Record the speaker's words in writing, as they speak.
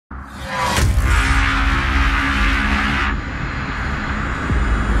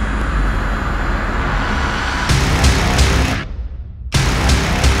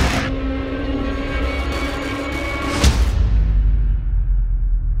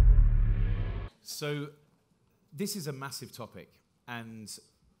So this is a massive topic, and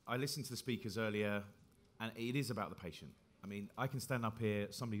I listened to the speakers earlier, and it is about the patient. I mean, I can stand up here,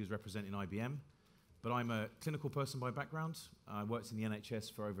 somebody who's representing IBM, but I'm a clinical person by background. I worked in the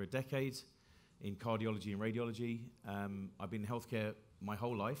NHS for over a decade in cardiology and radiology. I've been in healthcare my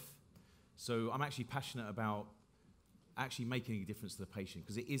whole life, so I'm actually passionate about actually making a difference to the patient,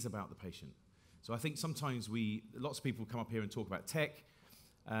 because it is about the patient. So I think sometimes lots of people come up here and talk about tech.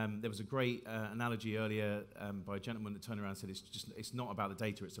 There was a great analogy earlier by a gentleman that turned around and said it's not about the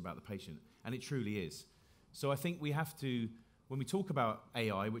data, it's about the patient. And it truly is. So I think we have to, when we talk about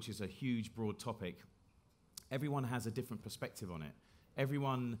AI, which is a huge, broad topic, everyone has a different perspective on it.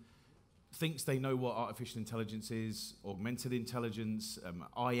 Everyone thinks they know what artificial intelligence is, augmented intelligence.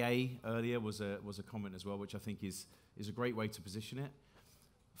 IA earlier was a comment as well, which I think is a great way to position it.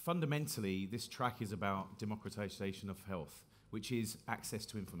 Fundamentally, this track is about democratization of health, which is access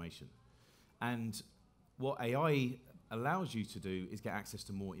to information. And what AI allows you to do is get access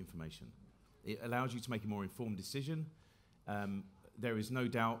to more information. It allows you to make a more informed decision. There is no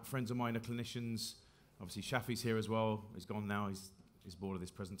doubt, friends of mine are clinicians. Obviously, Shafi's here as well. He's gone now. He's bored of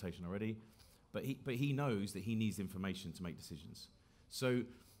this presentation already. But he knows that he needs information to make decisions. So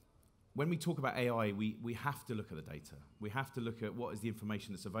when we talk about AI, we have to look at the data. We have to look at what is the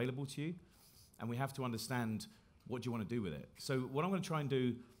information that's available to you, and we have to understand what do you want to do with it. So what I'm going to try and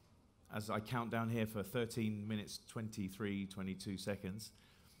do, as I count down here for 13 minutes, 23, 22 seconds,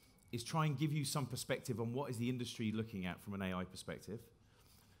 is try and give you some perspective on what is the industry looking at from an AI perspective,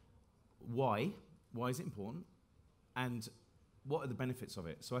 why is it important, and what are the benefits of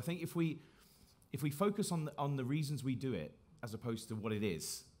it. So I think if we focus on the reasons we do it as opposed to what it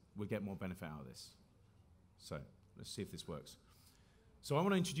is, we'll get more benefit out of this. So let's see if this works. So I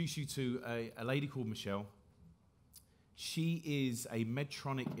want to introduce you to a lady called Michelle. She is a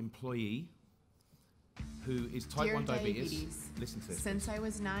Medtronic employee who is type 1 diabetes. Listen to this. Since I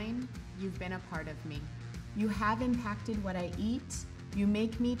was 9, you've been a part of me. You have impacted what I eat. You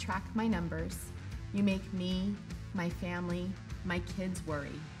make me track my numbers. You make me, my family, my kids worry.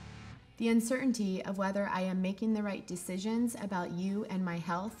 The uncertainty of whether I am making the right decisions about you and my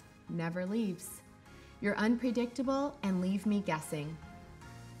health never leaves. You're unpredictable and leave me guessing.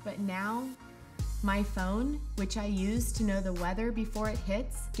 But now, my phone, which I use to know the weather before it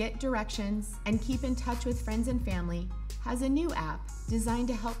hits, get directions, and keep in touch with friends and family, has a new app designed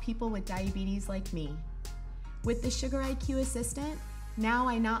to help people with diabetes like me. With the Sugar IQ Assistant, now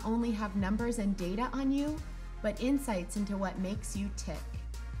I not only have numbers and data on you, but insights into what makes you tick.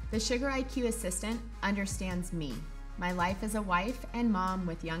 The Sugar IQ Assistant understands me, my life as a wife and mom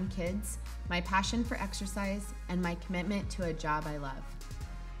with young kids, my passion for exercise, and my commitment to a job I love.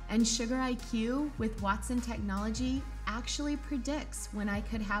 And Sugar IQ with Watson technology actually predicts when I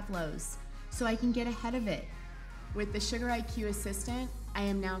could have lows, so I can get ahead of it. With the Sugar IQ Assistant, I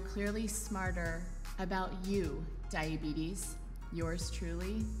am now clearly smarter about you, diabetes. Yours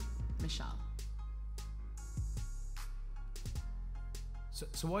truly, Michelle.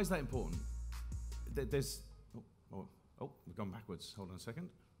 So why is that important? There's, we've gone backwards. Hold on a second.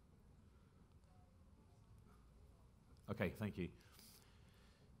 Okay, thank you.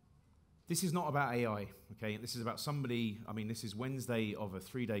 This is not about AI, okay? This is about somebody, I mean, this is Wednesday of a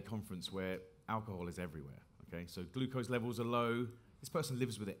 3-day conference where alcohol is everywhere, okay? So glucose levels are low. This person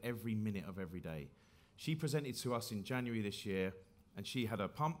lives with it every minute of every day. She presented to us in January this year, and she had a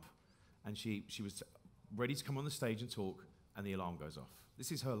pump, and she was ready to come on the stage and talk, and the alarm goes off.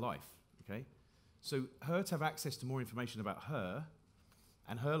 This is her life, okay? So her to have access to more information about her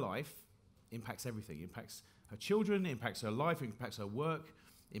and her life impacts everything. It impacts her children, it impacts her life, it impacts her work,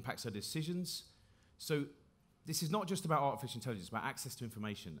 it impacts her decisions. So this is not just about artificial intelligence, it's about access to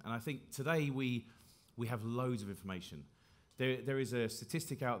information. And I think today we have loads of information. There is a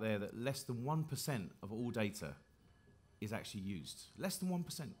statistic out there that less than 1% of all data is actually used. Less than 1%.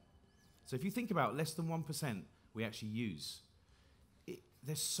 So if you think about less than 1% we actually use,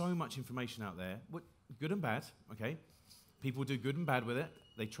 there's so much information out there, good and bad, okay? People do good and bad with it.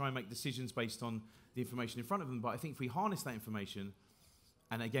 They try and make decisions based on the information in front of them, but I think if we harness that information,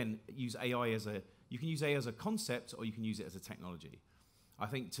 and again, use AI you can use AI as a concept, or you can use it as a technology. I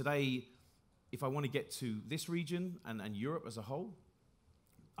think today, if I want to get to this region and Europe as a whole,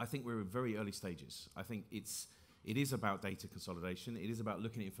 I think we're in very early stages. I think it is about data consolidation. It is about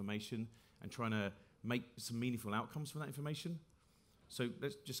looking at information and trying to make some meaningful outcomes from that information. So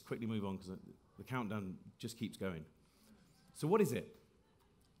let's just quickly move on, because the countdown just keeps going. So what is it?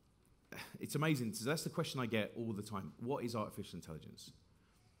 It's amazing. So that's the question I get all the time. What is artificial intelligence?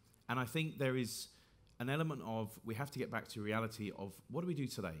 And I think there is an element of, we have to get back to reality of what do we do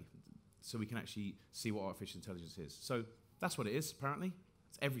today? so we can actually see what artificial intelligence is. So that's what it is, apparently.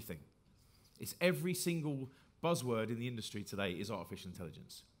 It's everything. It's every single buzzword in the industry today is artificial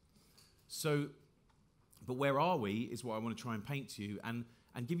intelligence. So, but where are we is what I want to try and paint to you and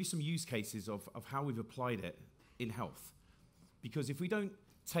give you some use cases of how we've applied it in health. Because if we don't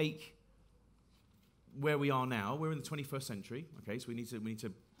take where we are now, we're in the 21st century, okay, so we need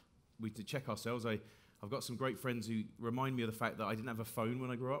to check ourselves. I've got some great friends who remind me of the fact that I didn't have a phone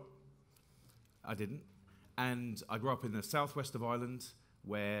when I grew up. I didn't. And I grew up in the southwest of Ireland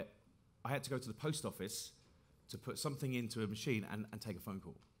where I had to go to the post office to put something into a machine and take a phone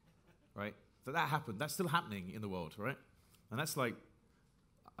call, right? So that happened. That's still happening in the world, right? And that's like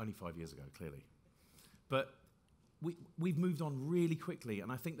only 5 years ago, clearly. But we've moved on really quickly,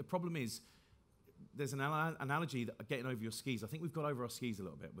 and I think the problem is there's an analogy that getting over your skis. I think we've got over our skis a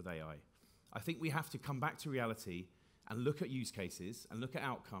little bit with AI. I think we have to come back to reality and look at use cases and look at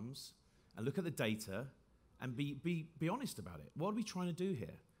outcomes and look at the data and be honest about it. What are we trying to do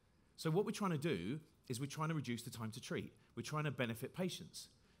here? So what we're trying to do is we're trying to reduce the time to treat. We're trying to benefit patients.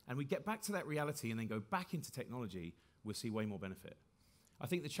 And we get back to that reality and then go back into technology, we'll see way more benefit. I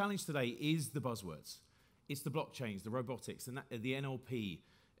think the challenge today is the buzzwords. It's the blockchains, the robotics, and the NLP.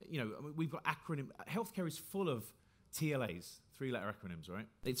 You know, I mean, we've got acronym. Healthcare is full of TLAs, 3-letter acronyms, right?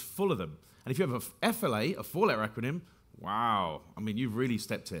 It's full of them. And if you have a FLA, a 4-letter acronym, wow. I mean, you've really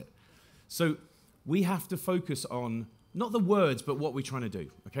stepped it. So we have to focus on not the words, but what we're trying to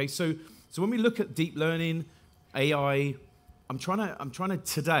do. Okay, so when we look at deep learning, AI, I'm trying to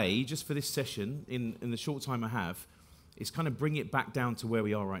today, just for this session, in the short time I have, is kind of bring it back down to where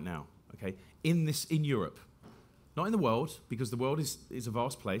we are right now. Okay, in Europe, not in the world, because the world is a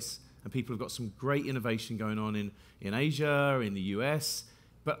vast place, and people have got some great innovation going on in Asia, in the US,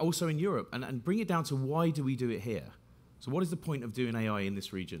 but also in Europe, and bring it down to why do we do it here? So what is the point of doing AI in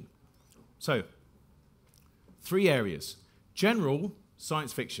this region? So, 3 areas. General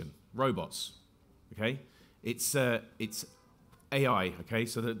science fiction, robots, okay? It's AI, okay?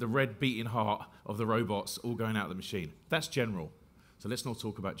 So the red beating heart of the robots all going out of the machine. That's general. So let's not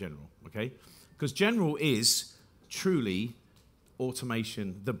talk about general, okay? Because general is truly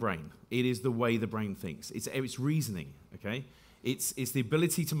automation, the brain. It is the way the brain thinks. It's reasoning, okay? It's the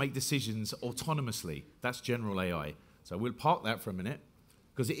ability to make decisions autonomously. That's general AI. So we'll park that for a minute,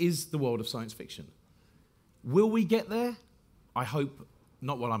 because it is the world of science fiction. Will we get there? I hope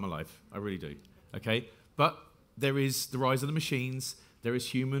not while I'm alive. I really do. Okay? But there is the rise of the machines. There is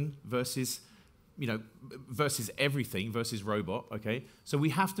human versus everything versus robot. Okay? So we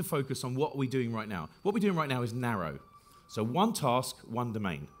have to focus on what we're doing right now. What we're doing right now is narrow. So one task, one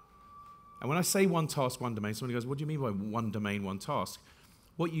domain. And when I say one task, one domain, somebody goes, what do you mean by one domain, one task?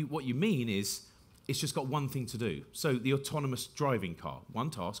 What you mean is it's just got one thing to do. So the autonomous driving car,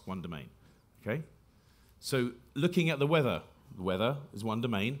 one task, one domain. Okay? So looking at the weather is one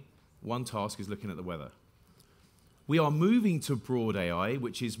domain, one task is looking at the weather. We are moving to broad AI,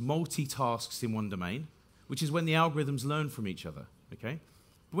 which is multi-tasks in one domain, which is when the algorithms learn from each other, okay?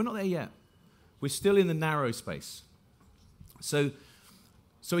 But we're not there yet. We're still in the narrow space. So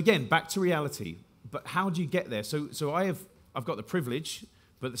again, back to reality, but how do you get there? So I've got the privilege,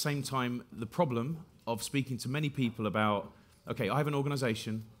 but at the same time, the problem of speaking to many people about, okay, I have an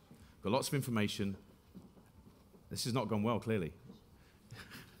organization, got lots of information. This has not gone well, clearly.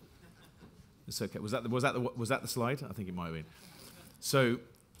 It's okay. Was that the slide? I think it might have been. So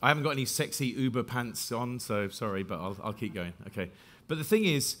I haven't got any sexy Uber pants on, so sorry, but I'll keep going. Okay. But the thing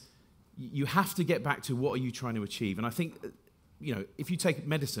is, you have to get back to what are you trying to achieve. And I think, if you take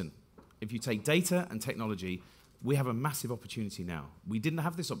medicine, if you take data and technology, we have a massive opportunity now. We didn't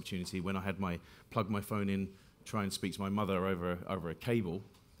have this opportunity when I had plug my phone in, try and speak to my mother over a cable,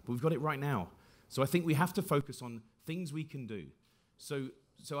 but we've got it right now. So I think we have to focus on things we can do. So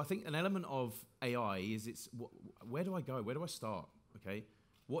I think an element of AI is where do I go? Where do I start? Okay,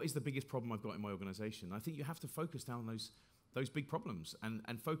 what is the biggest problem I've got in my organization? I think you have to focus down those big problems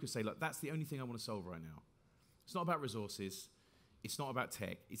and focus, say, look, that's the only thing I want to solve right now. It's not about resources. It's not about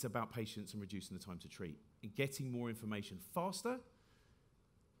tech. It's about patients and reducing the time to treat and getting more information faster,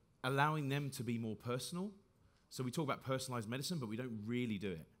 allowing them to be more personal. So we talk about personalized medicine, but we don't really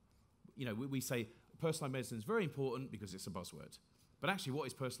do it. We say personalized medicine is very important because it's a buzzword. But actually, what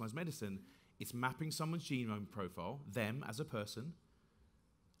is personalized medicine? It's mapping someone's genome profile, them as a person,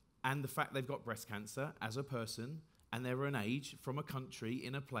 and the fact they've got breast cancer as a person, and they're an age from a country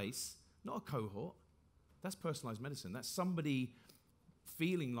in a place, not a cohort. That's personalized medicine. That's somebody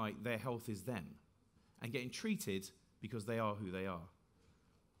feeling like their health is them and getting treated because they are who they are.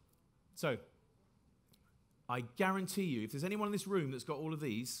 So I guarantee you, if there's anyone in this room that's got all of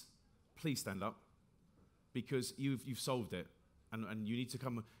these, please stand up, because you've solved it, and you need to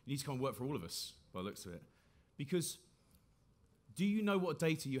come and work for all of us by the looks of it. Because do you know what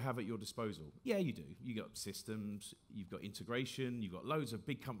data you have at your disposal? Yeah, you do. You got systems, you've got integration, you've got loads of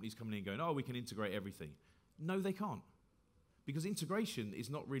big companies coming in going, oh, we can integrate everything. No, they can't. Because integration is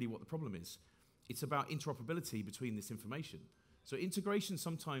not really what the problem is. It's about interoperability between this information. So integration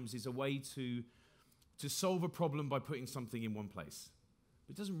sometimes is a way to solve a problem by putting something in one place.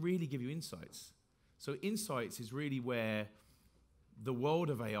 It doesn't really give you insights. So insights is really where the world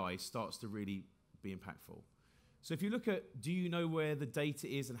of AI starts to really be impactful. So if you look at, do you know where the data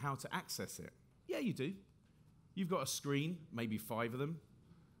is and how to access it? Yeah, you do. You've got a screen, maybe 5 of them,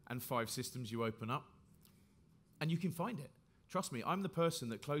 and 5 systems you open up, and you can find it. Trust me, I'm the person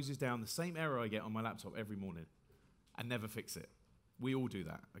that closes down the same error I get on my laptop every morning and never fix it. We all do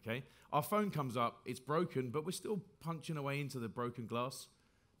that, okay? Our phone comes up, it's broken, but we're still punching away into the broken glass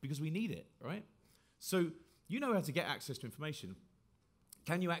because we need it, right? So you know how to get access to information.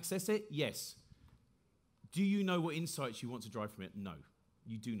 Can you access it? Yes. Do you know what insights you want to drive from it? No,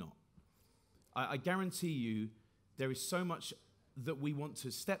 you do not. I guarantee you there is so much that we want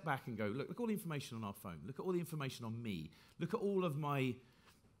to step back and go, look at all the information on our phone. Look at all the information on me. Look at all of my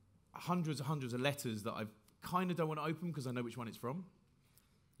hundreds of letters that I kind of don't want to open because I know which one it's from.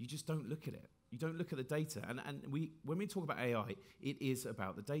 You just don't look at it. You don't look at the data. And when we talk about AI, it is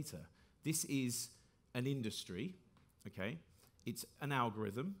about the data. This is an industry, okay? It's an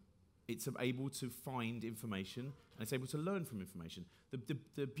algorithm. It's able to find information, and it's able to learn from information.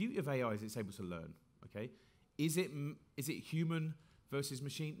 The beauty of AI is it's able to learn, okay? Is it human versus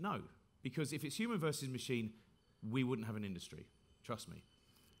machine? No, because if it's human versus machine, we wouldn't have an industry, trust me.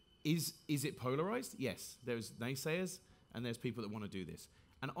 Is it polarized? Yes, there's naysayers, and there's people that want to do this.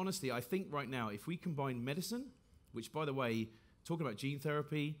 And honestly, I think right now, if we combine medicine, which by the way, talking about gene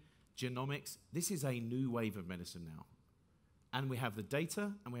therapy, genomics, this is a new wave of medicine now. And we have the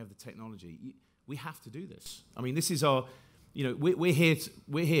data and we have the technology. We have to do this. I mean, this is our, you know, we're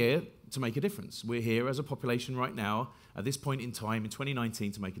here to make a difference. We're here as a population right now, at this point in time, in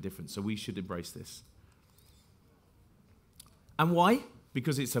 2019, to make a difference. So we should embrace this. And why?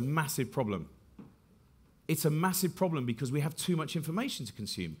 Because it's a massive problem. It's a massive problem because we have too much information to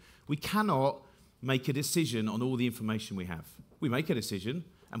consume. We cannot make a decision on all the information we have. We make a decision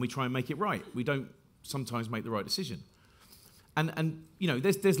and we try and make it right. We don't sometimes make the right decision. And you know,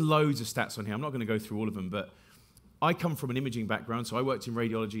 there's loads of stats on here. I'm not going to go through all of them, but I come from an imaging background, so I worked in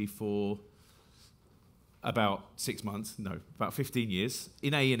radiology for about 6 months, no, about 15 years,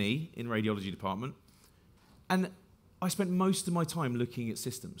 in A&E, in radiology department. And I spent most of my time looking at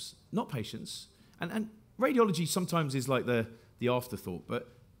systems, not patients. And radiology sometimes is like the afterthought, but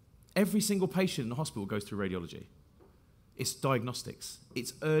every single patient in the hospital goes through radiology. It's diagnostics.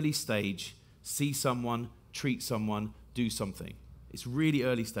 It's early stage, see someone, treat someone, do something. It's really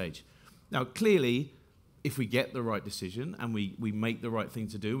early stage. Now, clearly, if we get the right decision and we make the right thing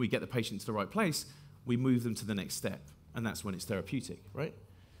to do, we get the patient to the right place, we move them to the next step, and that's when it's therapeutic, right?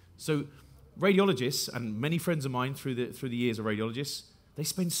 So radiologists, and many friends of mine through the years of radiologists, they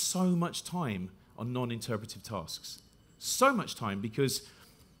spend so much time on non-interpretive tasks. So much time because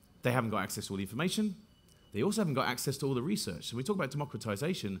they haven't got access to all the information. They also haven't got access to all the research. So when we talk about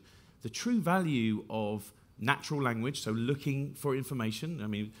democratization, the true value of natural language, so looking for information. I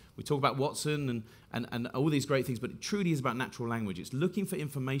mean, we talk about Watson and all these great things, but it truly is about natural language. It's looking for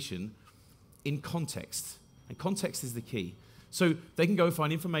information in context, and context is the key. So they can go and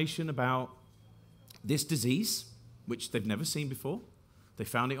find information about this disease, which they've never seen before. They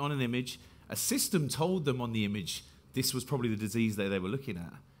found it on an image. A system told them on the image this was probably the disease that they were looking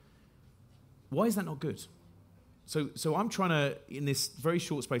at. Why is that not good? So I'm trying to, in this very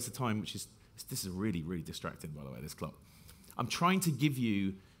short space of time, which is, this is really, really distracting, by the way, this clock. I'm trying to give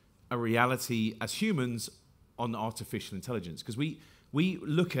you a reality as humans on artificial intelligence, because we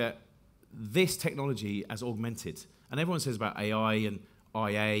look at this technology as augmented. And everyone says about AI and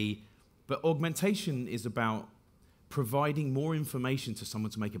IA, but augmentation is about providing more information to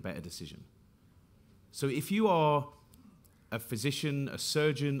someone to make a better decision. So if you are a physician, a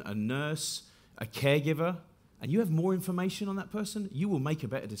surgeon, a nurse, a caregiver, and you have more information on that person, you will make a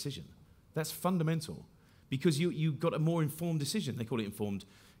better decision. That's fundamental, because you've got a more informed decision. They call it informed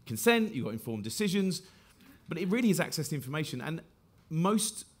consent, you've got informed decisions, but it really is access to information. And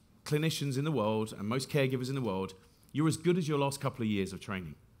most clinicians in the world and most caregivers in the world, you're as good as your last couple of years of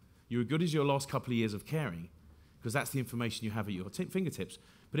training. You're as good as your last couple of years of caring, because that's the information you have at your fingertips.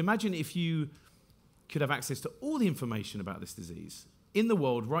 But imagine if you could have access to all the information about this disease in the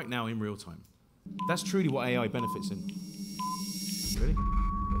world right now in real time. That's truly what AI benefits in. Ready?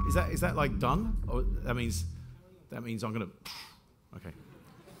 Is that like done? Or that means I'm gonna. Okay.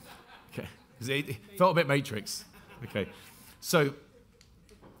 Okay. It felt a bit Matrix. Okay. So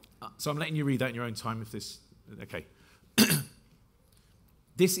I'm letting you read that in your own time. If this. Okay.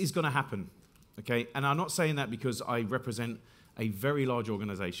 This is going to happen. Okay. And I'm not saying that because I represent a very large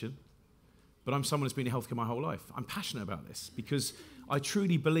organization, but I'm someone that's been in healthcare my whole life. I'm passionate about this because I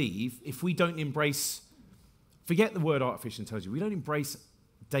truly believe if we don't embrace, forget the word artificial intelligence, we don't embrace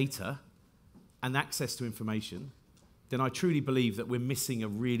data and access to information, then I truly believe that we're missing a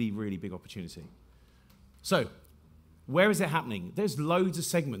really, really big opportunity. So, where is it happening? There's loads of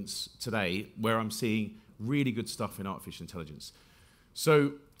segments today where I'm seeing really good stuff in artificial intelligence.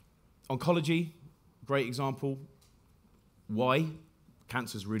 So, oncology, great example. Why?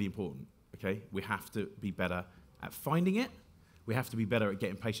 Cancer is really important, okay? We have to be better at finding it. We have to be better at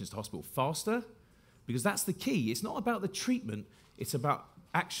getting patients to hospital faster, because that's the key. It's not about the treatment, it's about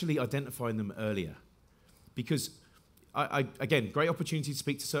actually identifying them earlier. Because, again, great opportunity to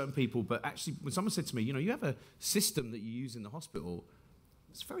speak to certain people, but actually when someone said to me, you have a system that you use in the hospital,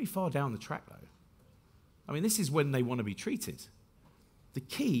 it's very far down the track though. I mean, this is when they want to be treated. The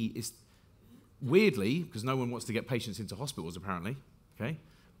key is, weirdly, because no one wants to get patients into hospitals apparently, okay?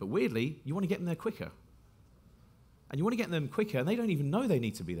 But weirdly, you want to get them there quicker. And you want to get them quicker, and they don't even know they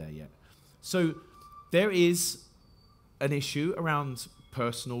need to be there yet. So there is an issue around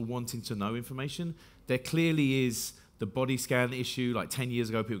personal wanting to know information. There clearly is the body scan issue. Like 10 years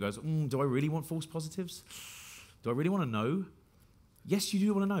ago, people go, do I really want false positives? Do I really want to know? Yes, you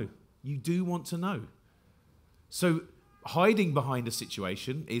do want to know. You do want to know. So hiding behind a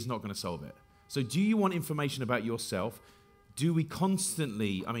situation is not going to solve it. So do you want information about yourself? Do we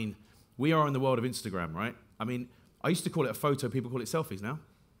constantly, we are in the world of Instagram, right? I used to call it a photo, people call it selfies now.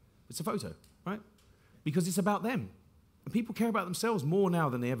 It's a photo, right? Because it's about them. And people care about themselves more now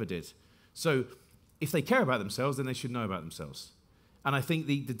than they ever did. So if they care about themselves, then they should know about themselves. And I think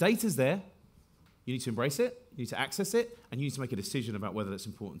the data's there. You need to embrace it, you need to access it, and you need to make a decision about whether that's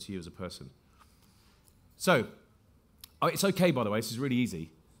important to you as a person. So, it's okay, by the way, this is really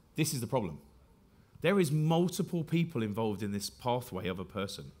easy. This is the problem. There is multiple people involved in this pathway of a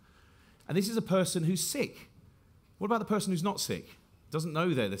person. And this is a person who's sick. What about the person who's not sick? Doesn't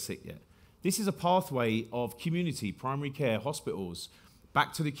know they're sick yet. This is a pathway of community, primary care, hospitals,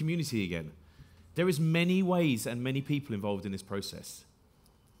 back to the community again. There is many ways and many people involved in this process.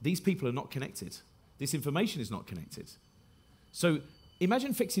 These people are not connected. This information is not connected. So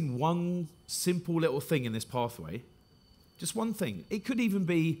imagine fixing one simple little thing in this pathway, just one thing. It could even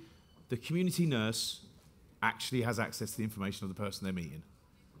be the community nurse actually has access to the information of the person they're meeting.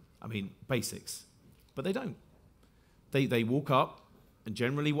 Basics. But they don't. They walk up, and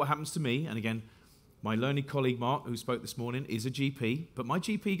generally what happens to me, and again, my learned colleague Mark, who spoke this morning, is a GP, but my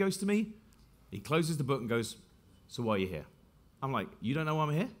GP goes to me, he closes the book and goes, so why are you here? I'm like, you don't know why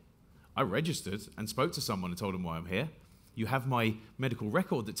I'm here? I registered and spoke to someone and told them why I'm here. You have my medical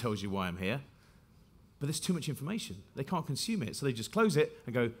record that tells you why I'm here, but there's too much information. They can't consume it, so they just close it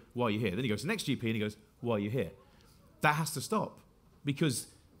and go, why are you here? Then he goes to the next GP and he goes, why are you here? That has to stop, because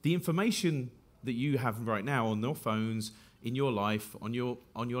the information that you have right now on your phones, in your life, on your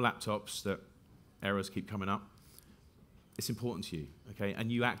laptops, that errors keep coming up, it's important to you, okay?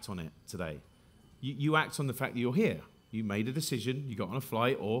 And you act on it today. You act on the fact that you're here. You made a decision, you got on a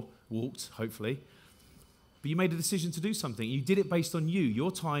flight or walked, hopefully, but you made a decision to do something. You did it based on you,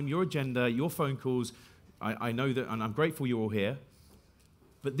 your time, your agenda, your phone calls. I know that, and I'm grateful you're all here,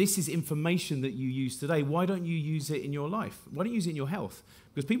 but this is information that you use today. Why don't you use it in your life? Why don't you use it in your health?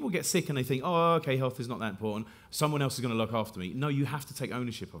 Because people get sick and they think, oh, okay, health is not that important. Someone else is going to look after me. No, you have to take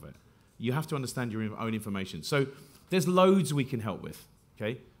ownership of it. You have to understand your own information. So there's loads we can help with,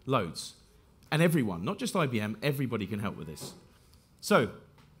 okay? Loads. And everyone, not just IBM, everybody can help with this. So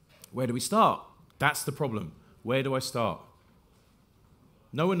where do we start? That's the problem. Where do I start?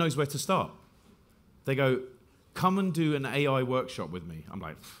 No one knows where to start. They go, come and do an AI workshop with me. I'm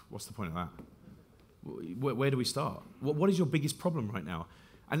like, what's the point of that? Where do we start? What is your biggest problem right now?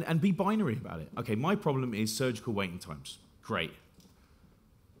 And be binary about it. Okay, my problem is surgical waiting times. Great.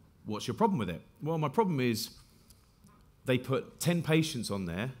 What's your problem with it? Well, my problem is they put 10 patients on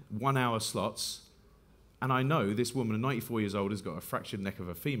there, 1 hour slots, and I know this woman, 94 years old, has got a fractured neck of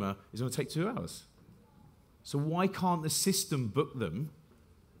her femur, is going to take 2 hours. So why can't the system book them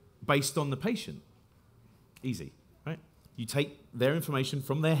based on the patient? Easy, right? You take their information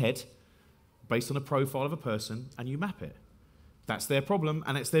from their head based on a profile of a person and you map it. That's their problem,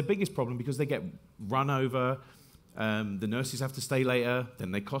 and it's their biggest problem because they get run over, the nurses have to stay later,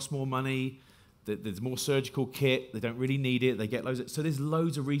 then they cost more money, There's more surgical kit. They don't really need it. They get so there's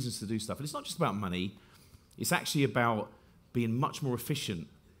loads of reasons to do stuff. And it's not just about money. It's actually about being much more efficient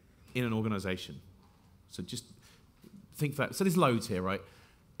in an organization. So just think that. So there's loads here, right?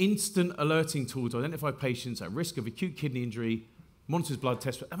 Instant alerting tool to identify patients at risk of acute kidney injury, monitors blood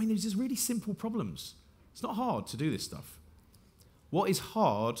tests. I mean, there's just really simple problems. It's not hard to do this stuff. What is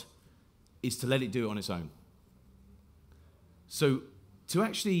hard is to let it do it on its own. So to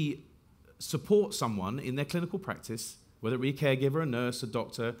actually support someone in their clinical practice, whether it be a caregiver, a nurse, a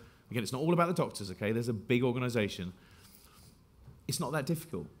doctor, again, it's not all about the doctors, okay? There's a big organization. It's not that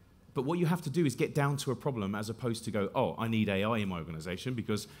difficult. But what you have to do is get down to a problem as opposed to go, oh, I need AI in my organization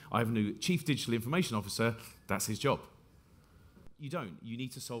because I have a new chief digital information officer, that's his job. You don't. You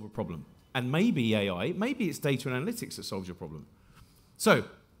need to solve a problem. And maybe AI, maybe it's data and analytics that solves your problem. So,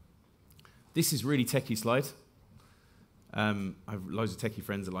 this is really techie slide. I have loads of techie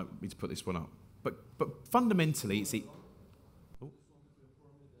friends that like me to put this one up. But fundamentally, it's...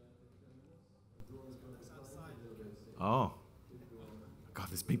 Oh. God,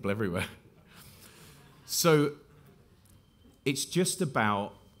 there's people everywhere. So, it's just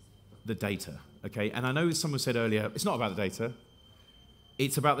about the data, okay? And I know someone said earlier, it's not about the data.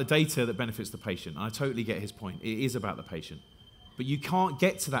 It's about the data that benefits the patient. And I totally get his point. It is about the patient. But you can't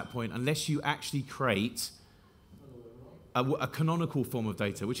get to that point unless you actually create a canonical form of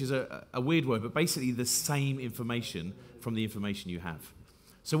data, which is a weird word, but basically the same information from the information you have.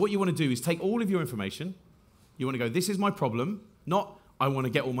 So what you want to do is take all of your information. You want to go, this is my problem, not I want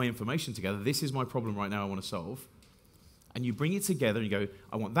to get all my information together. This is my problem right now I want to solve. And you bring it together and you go,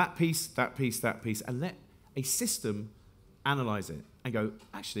 I want that piece, that piece, that piece, and let a system analyze it and go,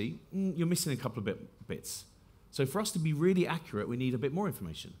 actually, you're missing a couple of bits. So for us to be really accurate, we need a bit more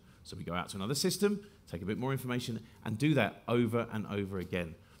information. So we go out to another system, take a bit more information, and do that over and over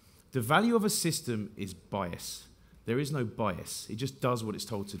again. The value of a system is bias. There is no bias. It just does what it's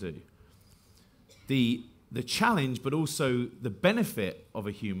told to do. The challenge, but also the benefit of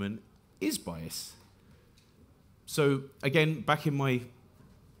a human is bias. So again, back in my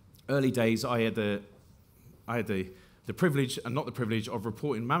early days, I had the privilege, and not the privilege, of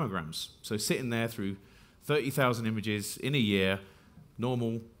reporting mammograms. So sitting there through 30,000 images in a year,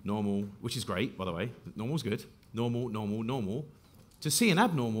 normal, which is great, by the way. Normal's good. Normal. To see an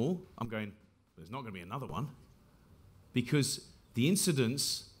abnormal, I'm going, there's not going to be another one. Because the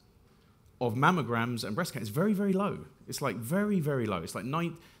incidence of mammograms and breast cancer is very, very low. It's like very, very low. It's like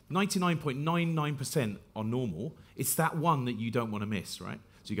 99.99% are normal. It's that one that you don't want to miss, right?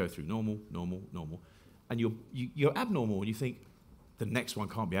 So you go through normal. And you're abnormal, and you think, the next one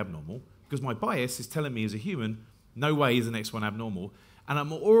can't be abnormal. Because my bias is telling me as a human, no way is the next one abnormal. And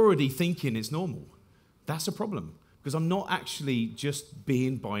I'm already thinking it's normal. That's a problem. Because I'm not actually just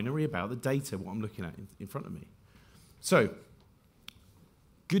being binary about the data, what I'm looking at in front of me. So,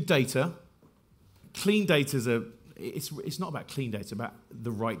 good data. Clean data it's not about clean data, it's about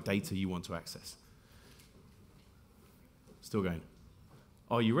the right data you want to access. Still going.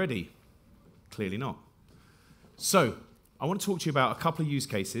 Are you ready? Clearly not. So, I want to talk to you about a couple of use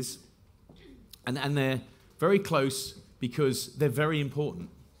cases. And they're very close because they're very important.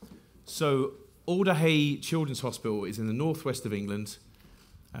 So Alderhay Children's Hospital is in the northwest of England,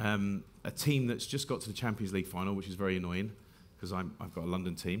 a team that's just got to the Champions League final, which is very annoying because I've got a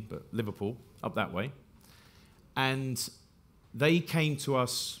London team, but Liverpool, up that way. And they came to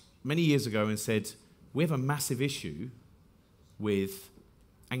us many years ago and said, we have a massive issue with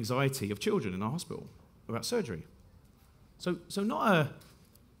anxiety of children in our hospital about surgery. So not a...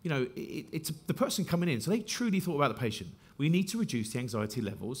 it's the person coming in. So they truly thought about the patient. We need to reduce the anxiety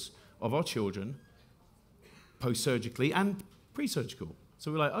levels of our children post-surgically and pre-surgical.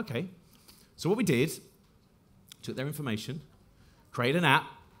 So we're like, okay. So what we did, took their information, created an app.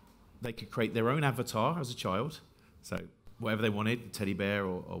 They could create their own avatar as a child. So whatever they wanted, teddy bear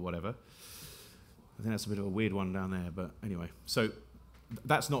or whatever. I think that's a bit of a weird one down there, but anyway. So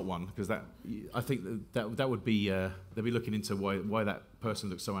that's not one, because I think that would be, they'll be looking into why that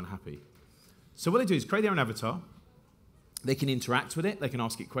person looks so unhappy. So what they do is create their own avatar. They can interact with it. They can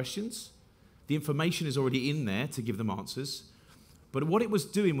ask it questions. The information is already in there to give them answers. But what it was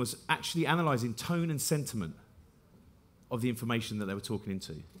doing was actually analyzing tone and sentiment of the information that they were talking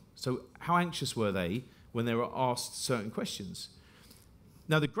into. So how anxious were they when they were asked certain questions?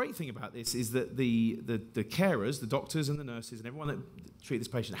 Now, the great thing about this is that the carers, the doctors and the nurses and everyone that treated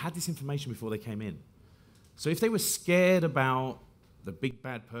this patient had this information before they came in. So if they were scared about the big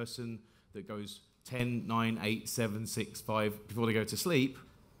bad person that goes 10, 9, 8, 7, 6, 5 before they go to sleep,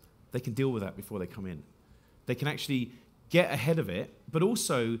 they can deal with that before they come in. They can actually get ahead of it, but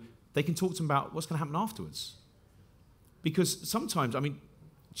also they can talk to them about what's going to happen afterwards. Because sometimes, I mean,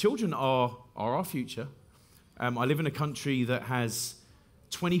 children are our future. I live in a country that has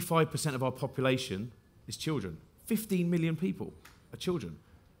 25% of our population is children. 15 million people are children.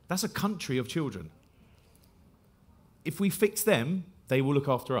 That's a country of children. If we fix them, they will look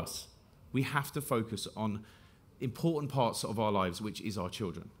after us. We have to focus on important parts of our lives, which is our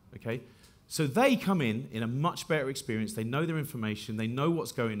children, okay? So they come in a much better experience. They know their information. They know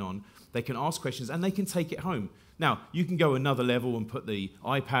what's going on. They can ask questions, and they can take it home. Now, you can go another level and put the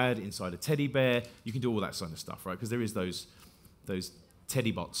iPad inside a teddy bear. You can do all that kind of stuff, right? Because there is those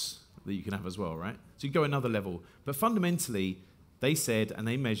teddy bots that you can have as well, right? So you go another level. But fundamentally, they said, and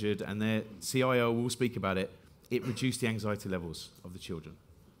they measured, and their CIO will speak about it, it reduced the anxiety levels of the children.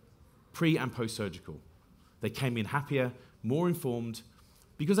 Pre- and post-surgical. They came in happier, more informed,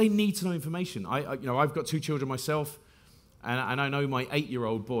 because they need to know information. I've got 2 children myself, and I know my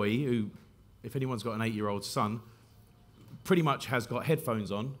 8-year-old boy, who, if anyone's got an 8-year-old son, pretty much has got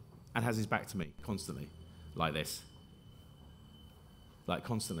headphones on and has his back to me constantly, like this. Like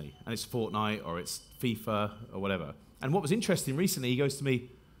constantly. And it's Fortnite or it's FIFA or whatever. And what was interesting recently, he goes to me,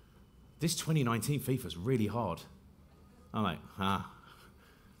 this 2019 FIFA's really hard. I'm like,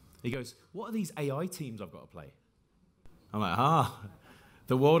 He goes, what are these AI teams I've got to play? I'm like,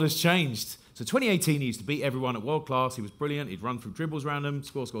 the world has changed. So 2018, he used to beat everyone at world class. He was brilliant. He'd run through dribbles around them,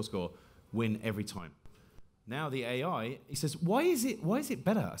 score, win every time. Now the AI, he says, why is it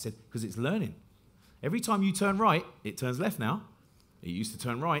better? I said, because it's learning. Every time you turn right, it turns left now. It used to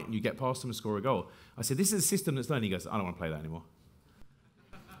turn right, and you get past them and score a goal. I said, this is a system that's learning. He goes, I don't want to play that anymore.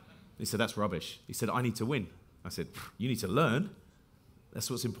 He said, that's rubbish. He said, I need to win. I said, you need to learn. That's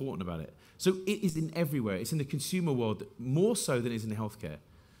what's important about it. So it is in everywhere. It's in the consumer world more so than it is in the healthcare.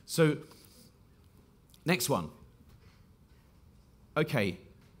 So next one. Okay,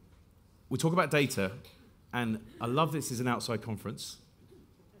 we talk about data, and I love this as an outside conference.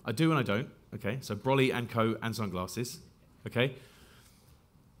 I do and I don't. Okay, so Brolly and Co. and sunglasses. Okay.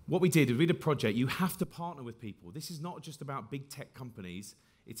 What we did is we did a project. You have to partner with people. This is not just about big tech companies.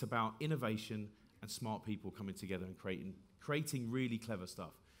 It's about innovation and smart people coming together and creating really clever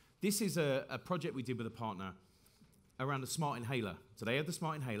stuff. This is a project we did with a partner around a smart inhaler. So they had the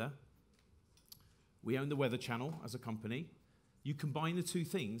smart inhaler. We own the Weather Channel as a company. You combine the two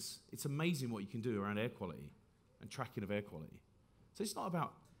things, it's amazing what you can do around air quality and tracking of air quality. So it's not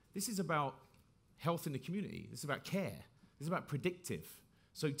about, this is about health in the community. This is about care. This is about predictive.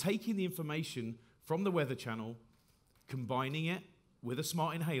 So taking the information from the Weather Channel, combining it with a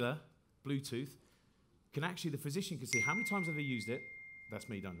smart inhaler, Bluetooth, the physician can see how many times have they used it. That's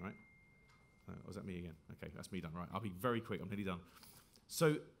me done, right? Or was that me again? Okay, that's me done, right. I'll be very quick, I'm nearly done.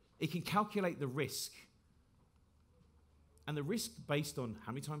 So it can calculate the risk. And the risk based on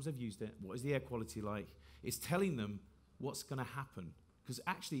how many times they've used it, what is the air quality like, it's telling them what's going to happen. Because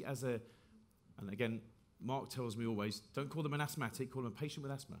actually and again, Mark tells me always, don't call them an asthmatic, call them a patient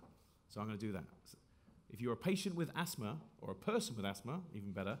with asthma. So I'm going to do that. If you're a patient with asthma, or a person with asthma,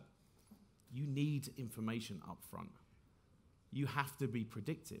 even better, you need information up front. You have to be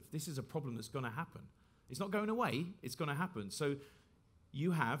predictive. This is a problem that's going to happen. It's not going away, it's going to happen. So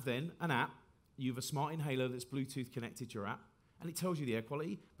you have then an app, you have a smart inhaler that's Bluetooth connected to your app, and it tells you the air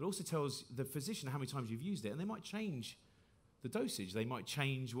quality, but also tells the physician how many times you've used it, and they might change the dosage, they might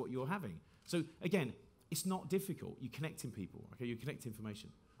change what you're having. So again, it's not difficult. You're connecting people, okay? You connect information.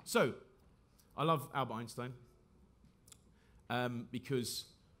 So I love Albert Einstein because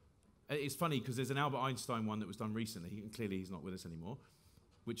it's funny because there's an Albert Einstein one that was done recently, and clearly he's not with us anymore,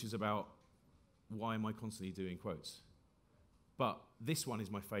 which is about why am I constantly doing quotes? But this one is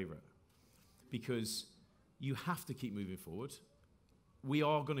my favorite because you have to keep moving forward. We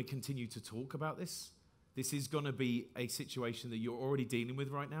are going to continue to talk about this. This is going to be a situation that you're already dealing with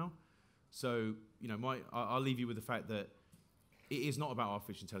right now. So, I'll leave you with the fact that it is not about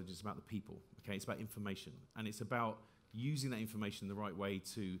artificial intelligence, it's about the people, okay? It's about information, and it's about using that information the right way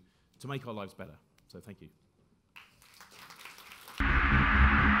to make our lives better. So thank you.